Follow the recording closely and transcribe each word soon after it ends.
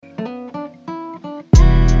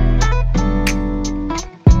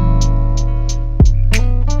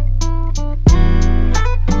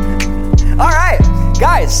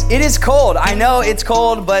is cold. I know it's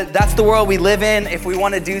cold, but that's the world we live in. If we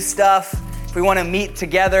want to do stuff, if we want to meet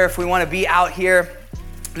together, if we want to be out here,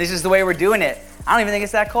 this is the way we're doing it. I don't even think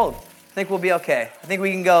it's that cold. I think we'll be okay. I think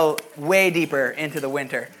we can go way deeper into the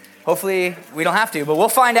winter. Hopefully we don't have to, but we'll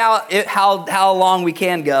find out how long we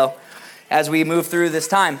can go as we move through this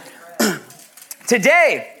time.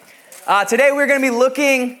 Today we're going to be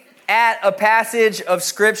looking at a passage of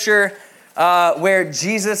Scripture where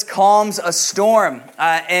Jesus calms a storm.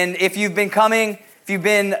 And if you've been coming, if you've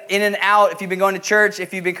been in and out, if you've been going to church,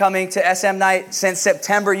 if you've been coming to SM Night since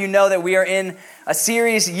September, you know that we are in a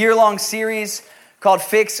year-long series called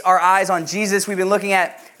Fix Our Eyes on Jesus. We've been looking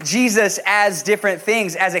at Jesus as different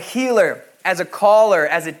things, as a healer, as a caller,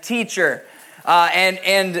 as a teacher.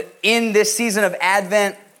 And in this season of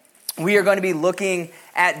Advent, we are going to be looking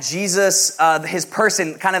at Jesus, his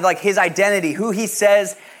person, kind of like his identity, who he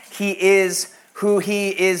says he is, who he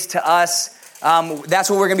is to us. That's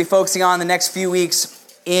what we're going to be focusing on the next few weeks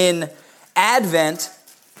in Advent.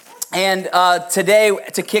 And today,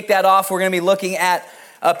 to kick that off, we're going to be looking at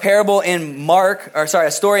a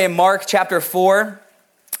story in Mark chapter 4,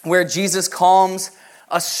 where Jesus calms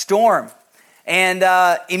a storm.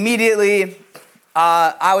 And immediately,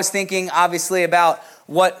 I was thinking, obviously, about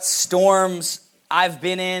what storms I've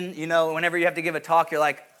been in. You know, whenever you have to give a talk, you're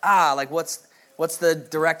like, what's the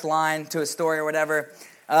direct line to a story or whatever?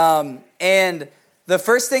 And the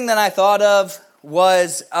first thing that I thought of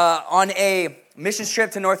was on a missions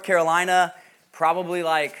trip to North Carolina, probably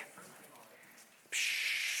like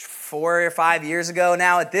 4 or 5 years ago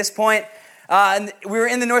now at this point. And we were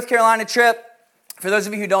in the North Carolina trip. For those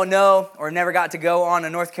of you who don't know or never got to go on a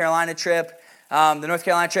North Carolina trip, the North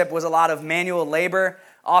Carolina trip was a lot of manual labor.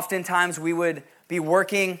 Oftentimes we would be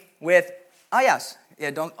working with,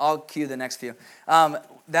 I'll cue the next few.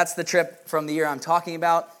 That's the trip from the year I'm talking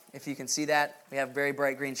about. If you can see that, we have very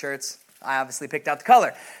bright green shirts. I obviously picked out the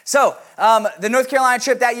color. So the North Carolina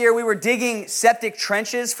trip that year, we were digging septic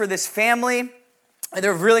trenches for this family.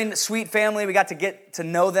 They're a really sweet family. We got to get to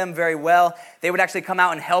know them very well. They would actually come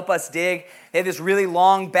out and help us dig. They have this really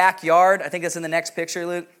long backyard. I think that's in the next picture,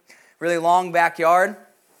 Luke. Really long backyard.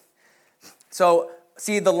 So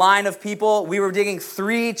see the line of people. We were digging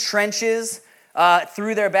 3 trenches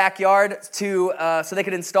through their backyard so they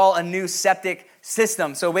could install a new septic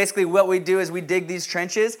system. So basically what we do is we dig these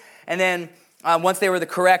trenches, and then once they were the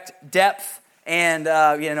correct depth and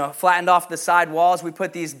flattened off the side walls, we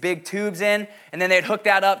put these big tubes in, and then they'd hook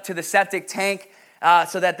that up to the septic tank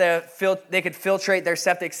so that they could filtrate their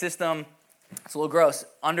septic system. It's a little gross,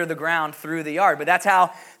 under the ground through the yard. But that's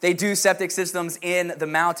how they do septic systems in the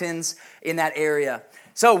mountains in that area.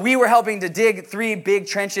 So we were helping to dig 3 big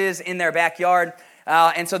trenches in their backyard.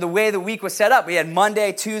 And so the way the week was set up, we had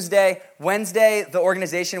Monday, Tuesday, Wednesday. The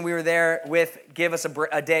organization we were there with gave us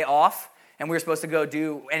a day off. And we were supposed to go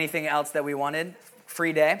do anything else that we wanted,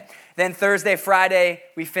 free day. Then Thursday, Friday,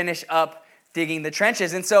 we finish up digging the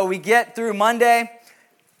trenches. And so we get through Monday.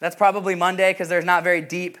 That's probably Monday because there's not very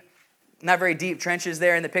deep trenches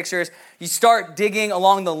there in the pictures. You start digging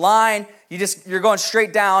along the line. You're going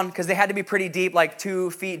straight down because they had to be pretty deep, like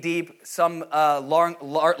 2 feet deep, some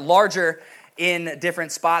larger in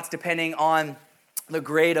different spots depending on the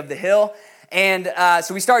grade of the hill. And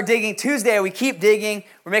so we start digging Tuesday. We keep digging.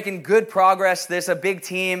 We're making good progress. There's a big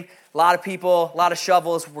team, a lot of people, a lot of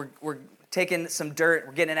shovels. We're taking some dirt.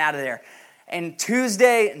 We're getting it out of there. And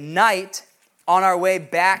Tuesday night, on our way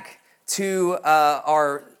back to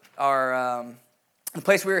the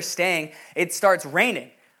place we were staying, it starts raining.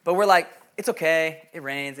 But we're like, it's okay. It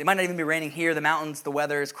rains. It might not even be raining here. The mountains, the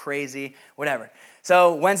weather is crazy, whatever.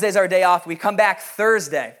 So Wednesday's our day off. We come back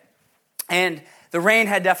Thursday, and the rain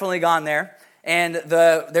had definitely gone there. And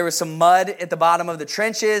there was some mud at the bottom of the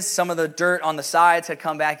trenches. Some of the dirt on the sides had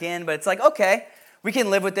come back in. But it's like, okay, we can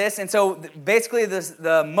live with this. And so basically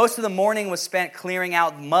the most of the morning was spent clearing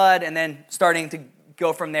out mud and then starting to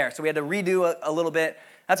go from there. So we had to redo a little bit.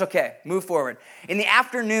 That's okay. Move forward. In the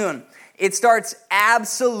afternoon, it starts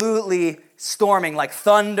absolutely storming, like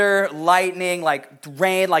thunder, lightning, like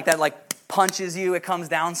rain, like that, like punches you. It comes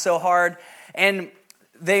down so hard. And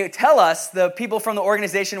they tell us, the people from the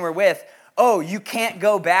organization we're with, oh, you can't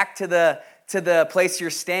go back to the place you're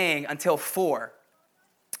staying until 4.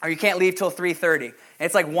 Or you can't leave till 3:30. And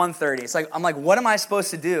it's like 1:30. I'm like, what am I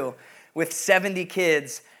supposed to do with 70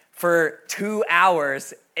 kids for 2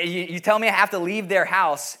 hours? You tell me I have to leave their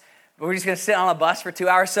house, but we're just going to sit on a bus for 2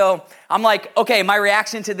 hours? So I'm like, okay, my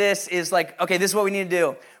reaction to this is like, okay, this is what we need to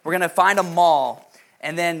do. We're going to find a mall,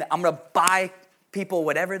 and then I'm going to buy people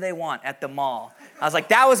whatever they want at the mall. I was like,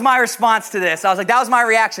 that was my response to this. I was like, that was my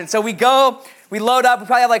reaction. So we go, we load up. We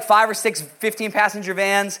probably have like 5 or 6 15-passenger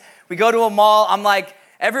vans. We go to a mall. I'm like,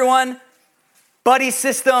 everyone, buddy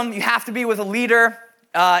system. You have to be with a leader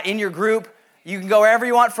in your group. You can go wherever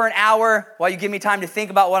you want for an hour while you give me time to think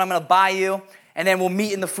about what I'm going to buy you, and then we'll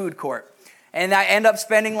meet in the food court. And I end up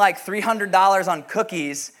spending like $300 on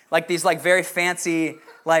cookies, like these like very fancy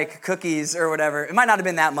like cookies or whatever. It might not have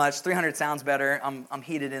been that much. 300 sounds better. I'm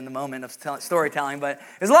heated in the moment of storytelling, but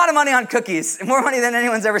there's a lot of money on cookies. More money than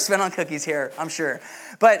anyone's ever spent on cookies here, I'm sure.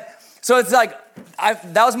 But so it's like,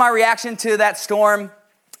 that was my reaction to that storm.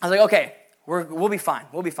 I was like, okay, we'll be fine.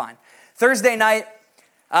 We'll be fine. Thursday night,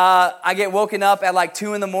 I get woken up at like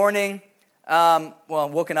 2 in the morning.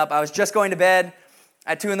 Woken up. I was just going to bed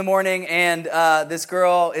at 2 in the morning, and this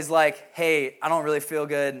girl is like, hey, I don't really feel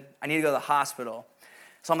good. I need to go to the hospital.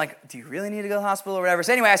 So I'm like, do you really need to go to the hospital or whatever?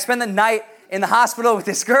 So anyway, I spend the night in the hospital with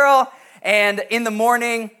this girl, and in the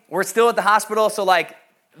morning, we're still at the hospital, so like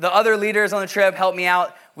the other leaders on the trip help me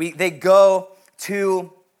out. They go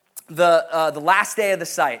to the last day of the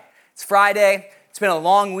site. It's Friday. It's been a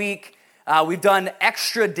long week. We've done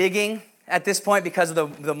extra digging at this point because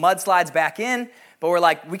of the mudslides back in, but we're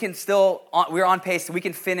like, we're on pace, so we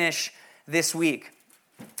can finish this week.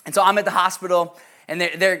 And so I'm at the hospital, and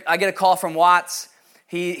I get a call from Watts.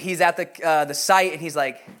 He's at the site, and he's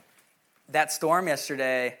like, that storm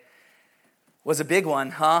yesterday was a big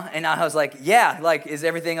one, huh? And I was like, yeah, like, is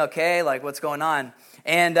everything okay? Like, what's going on?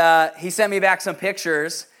 And he sent me back some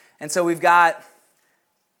pictures, and so we've got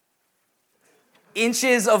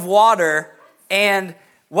inches of water and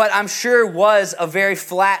what I'm sure was a very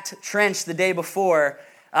flat trench the day before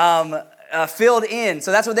filled in.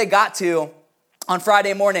 So that's what they got to on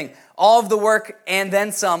Friday morning. All of the work and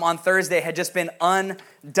then some on Thursday had just been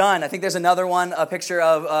undone. I think there's another one, a picture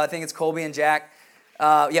of, I think it's Colby and Jack,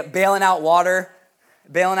 bailing out water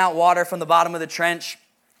from the bottom of the trench.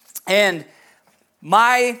 And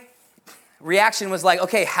my reaction was like,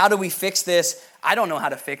 okay, how do we fix this? I don't know how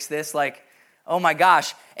to fix this. Like, oh my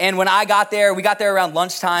gosh. And when we got there around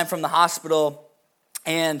lunchtime from the hospital,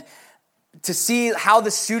 and to see how the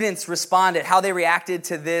students responded, how they reacted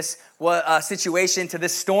to this situation, to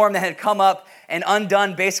this storm that had come up and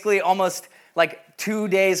undone basically almost like 2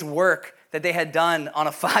 days' work that they had done on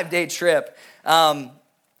a 5-day trip.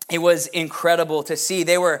 It was incredible to see.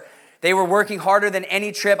 They were working harder than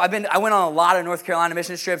any trip. I went on a lot of North Carolina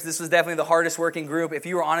missions trips. This was definitely the hardest working group. If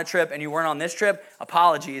you were on a trip and you weren't on this trip,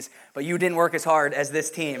 apologies, but you didn't work as hard as this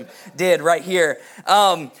team did right here.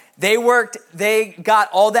 They got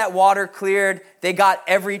all that water cleared. They got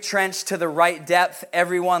every trench to the right depth,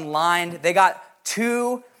 everyone lined. They got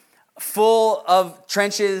 2 full of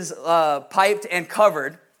trenches piped and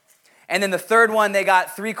covered. And then the third one, they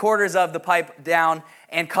got 3/4 of the pipe down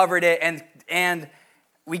and covered it. And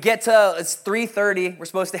we get to, it's 3:30. We're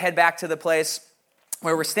supposed to head back to the place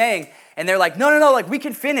where we're staying. And they're like, no, like, we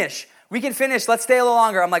can finish. Let's stay a little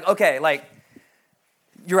longer. I'm like, okay, like,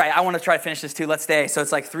 you're right. I want to try to finish this too. Let's stay. So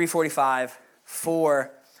it's like 3:45,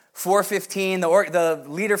 4:15. The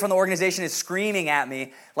leader from the organization is screaming at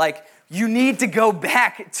me, like, you need to go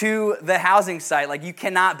back to the housing site. Like, you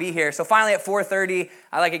cannot be here. So finally at 4:30,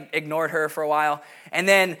 I like ignored her for a while. And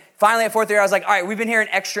then finally at 4:30, I was like, all right, we've been here an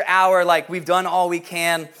extra hour. Like, we've done all we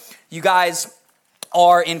can. You guys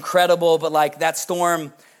are incredible, but like that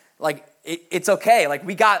storm, like it's okay. Like,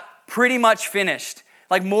 we got pretty much finished.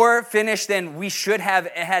 Like, more finished than we should have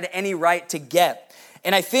had any right to get.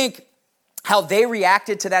 And I think how they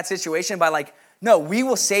reacted to that situation by like, no, we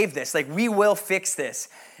will save this. Like, we will fix this.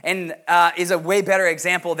 And is a way better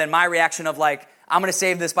example than my reaction of like, I'm going to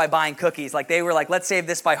save this by buying cookies. Like, they were like, let's save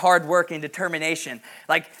this by hard work and determination.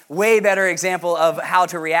 Like, way better example of how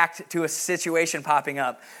to react to a situation popping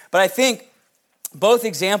up. But I think both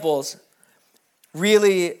examples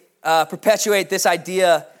really perpetuate this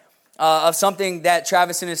idea of something that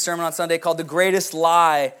Travis in his sermon on Sunday called the greatest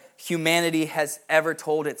lie humanity has ever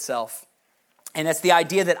told itself. And it's the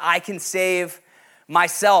idea that I can save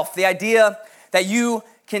myself. The idea that you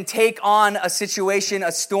can take on a situation,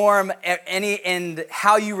 a storm, and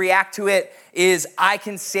how you react to it is, I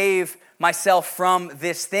can save myself from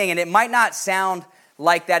this thing. And it might not sound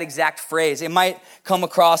like that exact phrase. It might come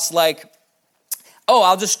across like, oh,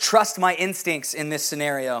 I'll just trust my instincts in this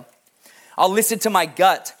scenario. I'll listen to my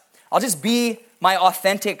gut. I'll just be my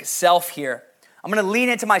authentic self here. I'm going to lean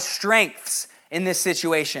into my strengths in this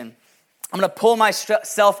situation. I'm going to pull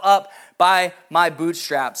myself up by my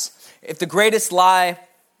bootstraps. If the greatest lie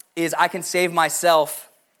is I can save myself,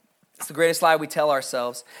 it's the greatest lie we tell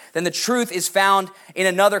ourselves, then the truth is found in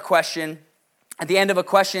another question. At the end of a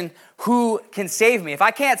question, who can save me? If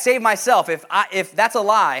I can't save myself, if that's a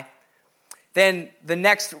lie, then the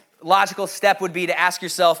next logical step would be to ask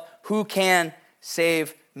yourself, who can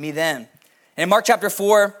save me then. And in Mark chapter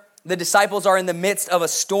 4, the disciples are in the midst of a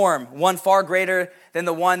storm, one far greater than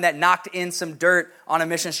the one that knocked in some dirt on a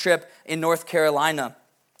mission trip in North Carolina.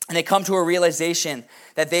 And they come to a realization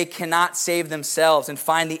that they cannot save themselves and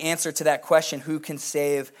find the answer to that question, who can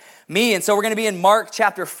save me? And so we're going to be in Mark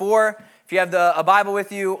chapter 4. If you have a Bible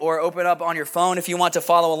with you, or open up on your phone if you want to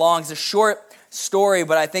follow along. It's a short story,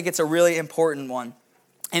 but I think it's a really important one.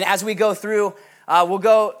 And as we go through, we'll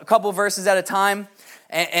go a couple verses at a time,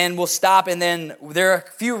 and we'll stop, and then there are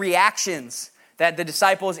a few reactions that the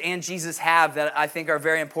disciples and Jesus have that I think are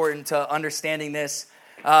very important to understanding this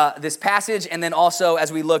passage, and then also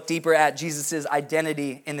as we look deeper at Jesus'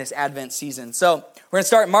 identity in this Advent season. So we're going to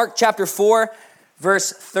start Mark chapter 4,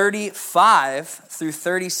 verse 35 through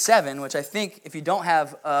 37, which I think if you don't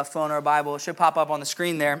have a phone or a Bible, it should pop up on the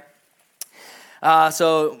screen there.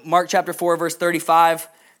 So Mark chapter 4, verse 35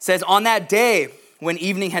 says, "On that day when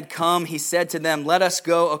evening had come, he said to them, 'Let us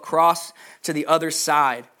go across to the other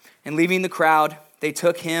side.' And leaving the crowd, they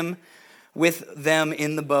took him with them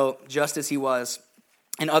in the boat, just as he was.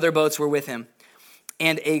 And other boats were with him.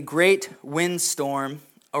 And a great windstorm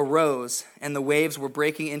arose, and the waves were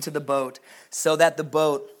breaking into the boat, so that the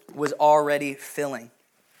boat was already filling."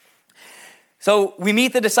 So we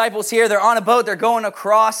meet the disciples here. They're on a boat. They're going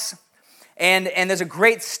across, and there's a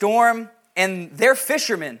great storm, and they're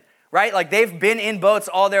fishermen, right? Like, they've been in boats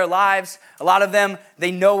all their lives. A lot of them,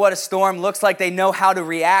 they know what a storm looks like. They know how to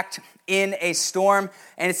react in a storm.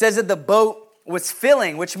 And it says that the boat was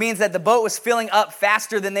filling, which means that the boat was filling up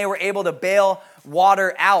faster than they were able to bail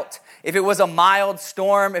water out. If it was a mild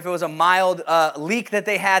storm, if it was a mild leak that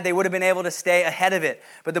they had, they would have been able to stay ahead of it.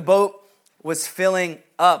 But the boat was filling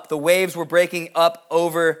up. The waves were breaking up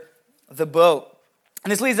over the boat.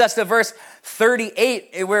 And this leads us to verse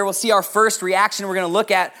 38, where we'll see our first reaction we're going to look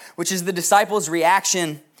at, which is the disciples'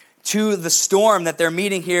 reaction to the storm that they're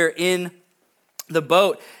meeting here in the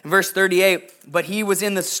boat. In verse 38, "But he was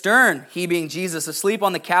in the stern," he being Jesus, "asleep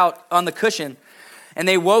on the couch, on the cushion. And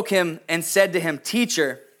they woke him and said to him,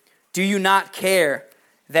 'Teacher, do you not care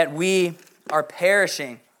that we are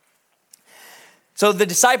perishing?'" So the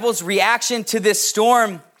disciples' reaction to this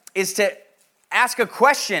storm is to ask a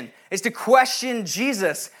question, is to question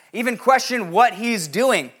Jesus, even question what he's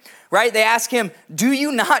doing, right? They ask him, "Do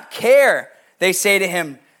you not care?" They say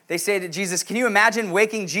to Jesus, can you imagine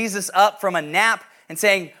waking Jesus up from a nap and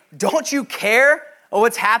saying, "Don't you care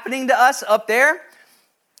what's happening to us up there?"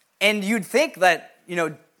 And you'd think that,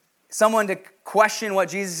 someone to question what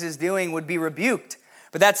Jesus is doing would be rebuked.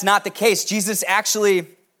 But that's not the case. Jesus actually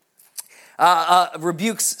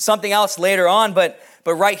rebukes something else later on, but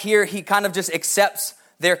right here, he kind of just accepts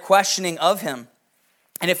their questioning of him.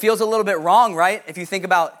 And it feels a little bit wrong, right? If you think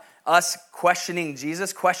about us questioning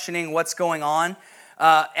Jesus, questioning what's going on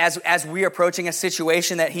as we're approaching a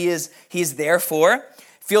situation that he's there for. It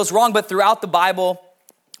feels wrong, but throughout the Bible,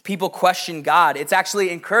 people question God. It's actually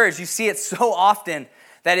encouraged. You see it so often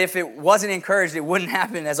that if it wasn't encouraged, it wouldn't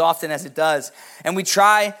happen as often as it does. And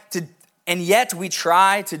yet we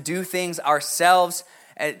try to do things ourselves,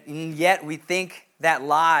 and yet we think that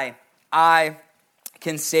lie, I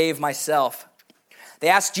can save myself. They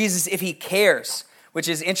asked Jesus if he cares, which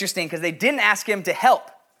is interesting because they didn't ask him to help,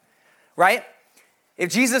 right?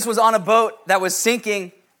 If Jesus was on a boat that was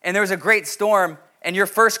sinking and there was a great storm, and your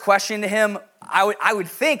first question to him, I would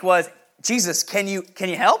think was, "Jesus, can you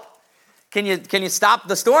help? Can you stop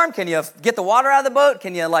the storm? Can you get the water out of the boat?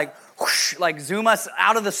 Can you zoom us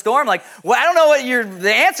out of the storm?" I don't know what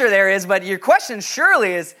the answer there is, but your question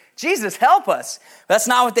surely is, "Jesus, help us." That's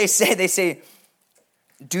not what they say. They say,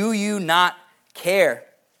 "Do you not care?"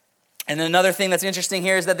 And another thing that's interesting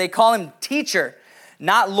here is that they call him teacher,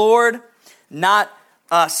 not Lord, not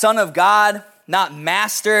Son of God, not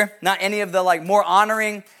Master, not any of the more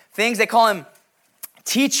honoring things. They call him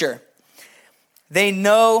teacher. They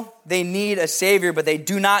know they need a Savior, but they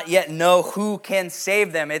do not yet know who can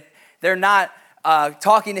save them. They're not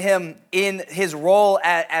talking to him in his role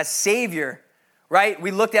as Savior, right?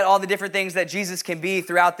 We looked at all the different things that Jesus can be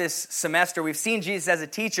throughout this semester. We've seen Jesus as a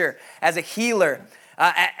teacher, as a healer,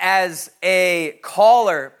 as a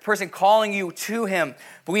caller, person calling you to him.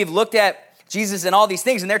 But we've looked at Jesus and all these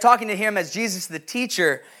things, and they're talking to him as Jesus the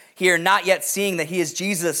teacher here, not yet seeing that he is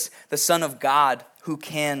Jesus, the Son of God, who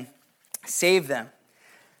can save them.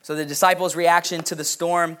 So the disciples' reaction to the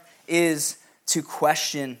storm is to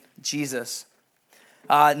question Jesus.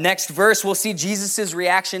 Next verse, we'll see Jesus'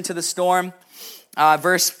 reaction to the storm.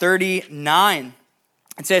 Verse 39.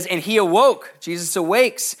 It says, "And he awoke," Jesus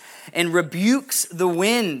awakes, "and rebukes the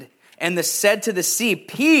wind, and said to the sea,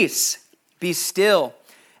 'Peace, be still.'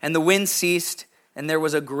 And the wind ceased, and there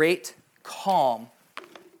was a great calm."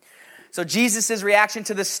 So Jesus' reaction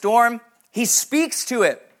to the storm, he speaks to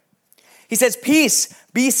it. He says, peace,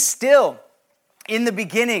 be still. In the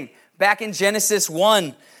beginning, back in Genesis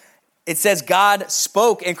 1, it says God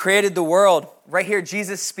spoke and created the world. Right here,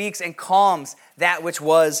 Jesus speaks and calms that which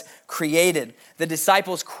was created. The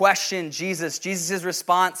disciples question Jesus. Jesus'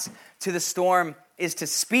 response to the storm is to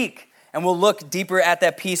speak. And we'll look deeper at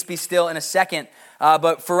that peace, be still in a second.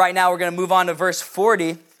 But for right now, we're going to move on to verse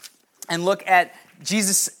 40 and look at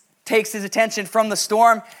Jesus takes his attention from the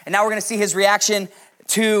storm. And now we're going to see his reaction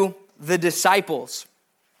to the disciples.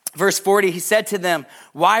 Verse 40, he said to them,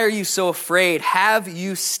 why are you so afraid? Have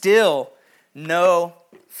you still no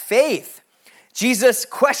faith? Jesus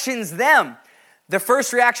questions them. The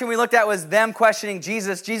first reaction we looked at was them questioning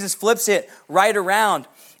Jesus. Jesus flips it right around,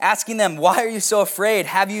 asking them, why are you so afraid?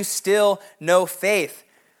 Have you still no faith?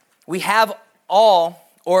 We have all,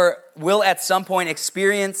 or will at some point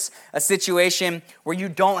experience a situation where you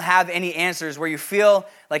don't have any answers, where you feel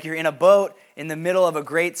like you're in a boat in the middle of a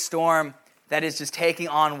great storm that is just taking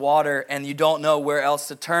on water and you don't know where else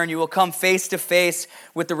to turn. You will come face to face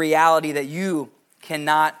with the reality that you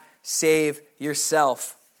cannot save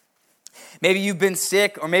yourself. Maybe you've been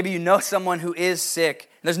sick, or maybe you know someone who is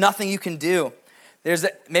sick. There's nothing you can do.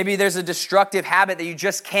 Maybe there's a destructive habit that you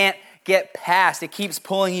just can't get past. It keeps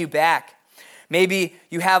pulling you back. Maybe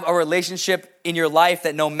you have a relationship in your life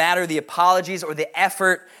that no matter the apologies or the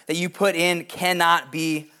effort that you put in cannot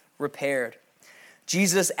be repaired.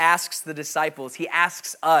 Jesus asks the disciples, he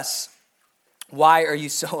asks us, why are you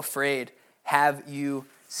so afraid? Have you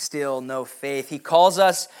still no faith? He calls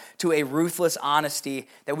us to a ruthless honesty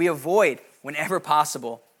that we avoid whenever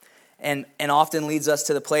possible, and often leads us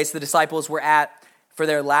to the place the disciples were at for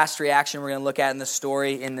their last reaction. We're going to look at in the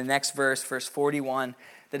story in the next verse 41,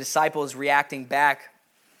 the disciples reacting back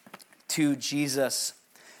to Jesus.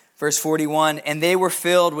 Verse 41, and they were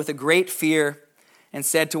filled with a great fear and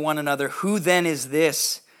said to one another, who then is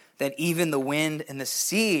this that even the wind and the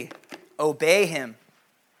sea obey him?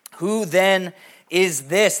 Who then is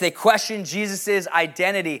this? They question Jesus'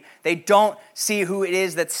 identity. They don't see who it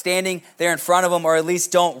is that's standing there in front of them, or at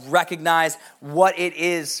least don't recognize what it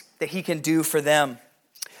is that he can do for them.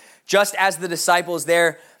 Just as the disciples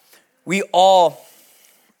there, we will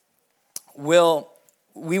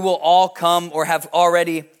all come, or have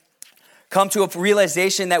already come to a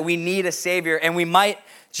realization that we need a Savior, and we might,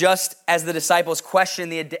 just as the disciples, question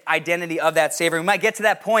the identity of that Savior. We might get to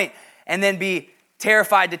that point and then be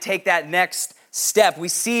terrified to take that next step. We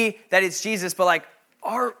see that it's Jesus, but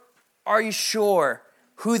are you sure?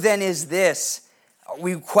 Who then is this?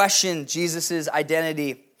 We question Jesus'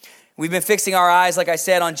 identity. We've been fixing our eyes, like I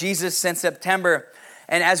said, on Jesus since September.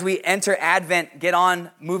 And as we enter Advent, get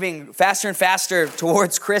on moving faster and faster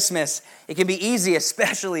towards Christmas, it can be easy,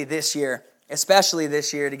 especially this year,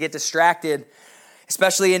 to get distracted,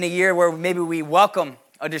 especially in a year where maybe we welcome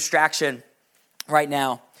a distraction right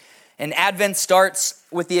now. And Advent starts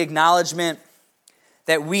with the acknowledgement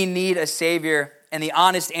that we need a Savior, and the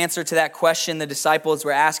honest answer to that question the disciples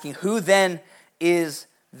were asking, who then is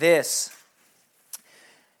this?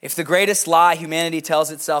 If the greatest lie humanity tells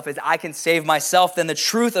itself is I can save myself, then the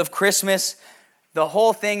truth of Christmas, the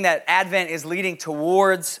whole thing that Advent is leading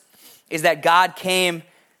towards, is that God came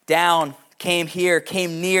down, came here,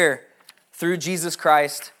 came near through Jesus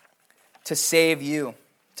Christ to save you,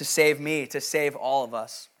 to save me, to save all of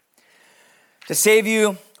us. To save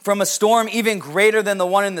you from a storm even greater than the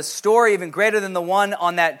one in the story, even greater than the one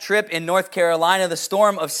on that trip in North Carolina, the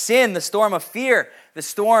storm of sin, the storm of fear, the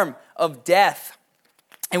storm of death.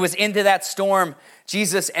 It was into that storm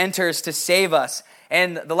Jesus enters to save us.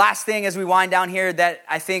 And the last thing as we wind down here that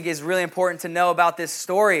I think is really important to know about this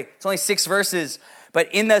story, it's only 6 verses, but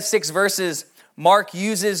in those 6 verses, Mark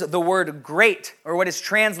uses the word great, or what is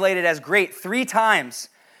translated as great, 3 times.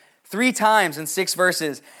 3 times in 6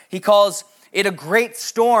 verses. He calls it a great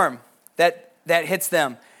storm that hits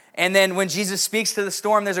them. And then when Jesus speaks to the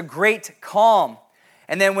storm, there's a great calm.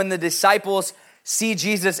 And then when the disciples see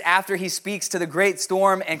Jesus after he speaks to the great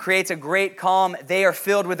storm and creates a great calm, they are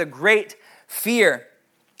filled with a great fear.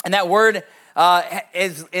 And that word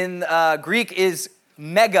is in Greek is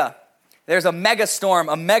mega. There's a mega storm,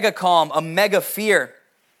 a mega calm, a mega fear.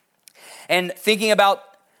 And thinking about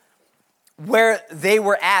where they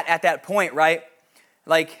were at that point, right?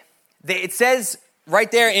 It says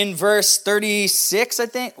right there in verse 36, I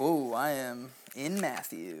think. Oh, I am in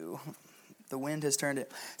Matthew. The wind has turned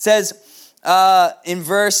it. It says in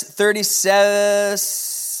verse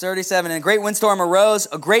 37, and a great windstorm arose,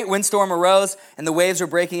 and the waves were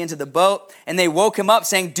breaking into the boat, and they woke him up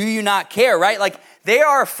saying, do you not care, right? They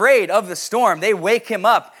are afraid of the storm. They wake him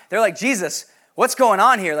up. They're like, Jesus, what's going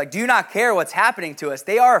on here? Like, do you not care what's happening to us?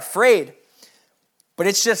 They are afraid, but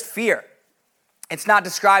it's just fear. It's not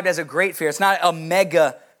described as a great fear. It's not a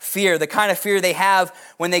mega fear, the kind of fear they have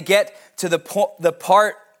when they get to the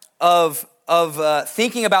part of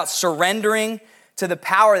thinking about surrendering to the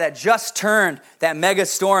power that just turned that mega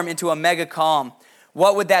storm into a mega calm.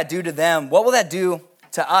 What would that do to them? What will that do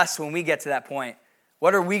to us when we get to that point?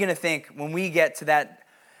 What are we going to think when we get to that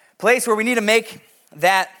place where we need to make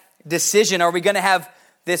that decision? Are we going to have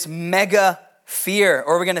this mega fear,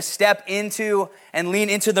 or are we going to step into and lean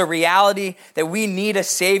into the reality that we need a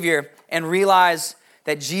Savior and realize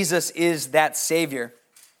that Jesus is that Savior?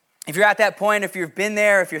 If you're at that point, if you've been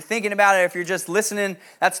there, if you're thinking about it, if you're just listening,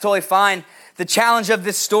 that's totally fine. The challenge of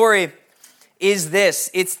this story is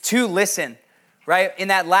this. It's to listen, right? In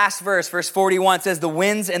that last verse, verse 41, it says, the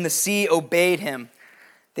winds and the sea obeyed him.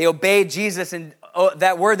 They obeyed Jesus, and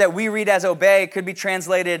that word that we read as obey could be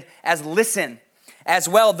translated as listen as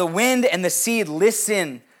well. The wind and the sea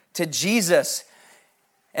listen to Jesus.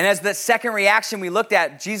 And as the second reaction we looked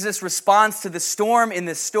at, Jesus responds to the storm in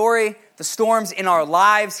this story, the storms in our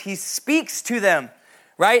lives. He speaks to them,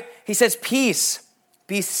 right? He says, peace,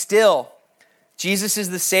 be still. Jesus is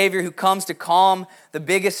the Savior who comes to calm the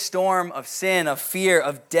biggest storm of sin, of fear,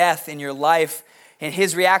 of death in your life. And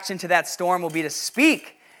his reaction to that storm will be to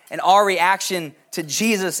speak. And our reaction to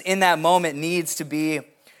Jesus in that moment needs to be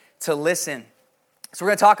to listen. So we're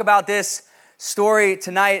going to talk about this story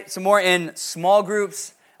tonight, some more in small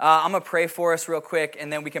groups. I'm going to pray for us real quick,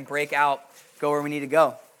 and then we can break out, go where we need to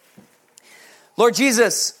go. Lord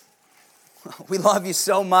Jesus, we love you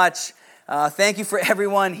so much. Thank you for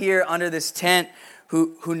everyone here under this tent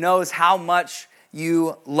who knows how much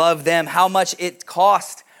you love them, how much it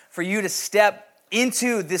cost for you to step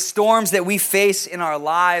into the storms that we face in our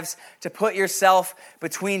lives, to put yourself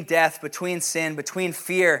between death, between sin, between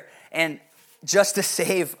fear, and just to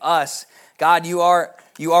save us. God, you are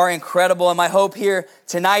incredible. And my hope here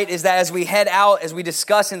tonight is that as we head out, as we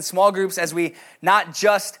discuss in small groups, as we not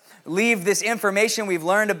just leave this information we've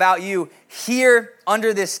learned about you here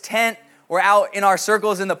under this tent or out in our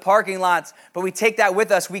circles in the parking lots, but we take that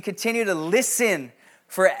with us. We continue to listen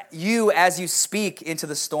for you as you speak into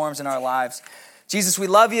the storms in our lives. Jesus, we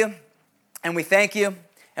love you and we thank you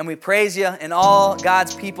and we praise you. And all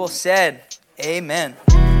God's people said, amen.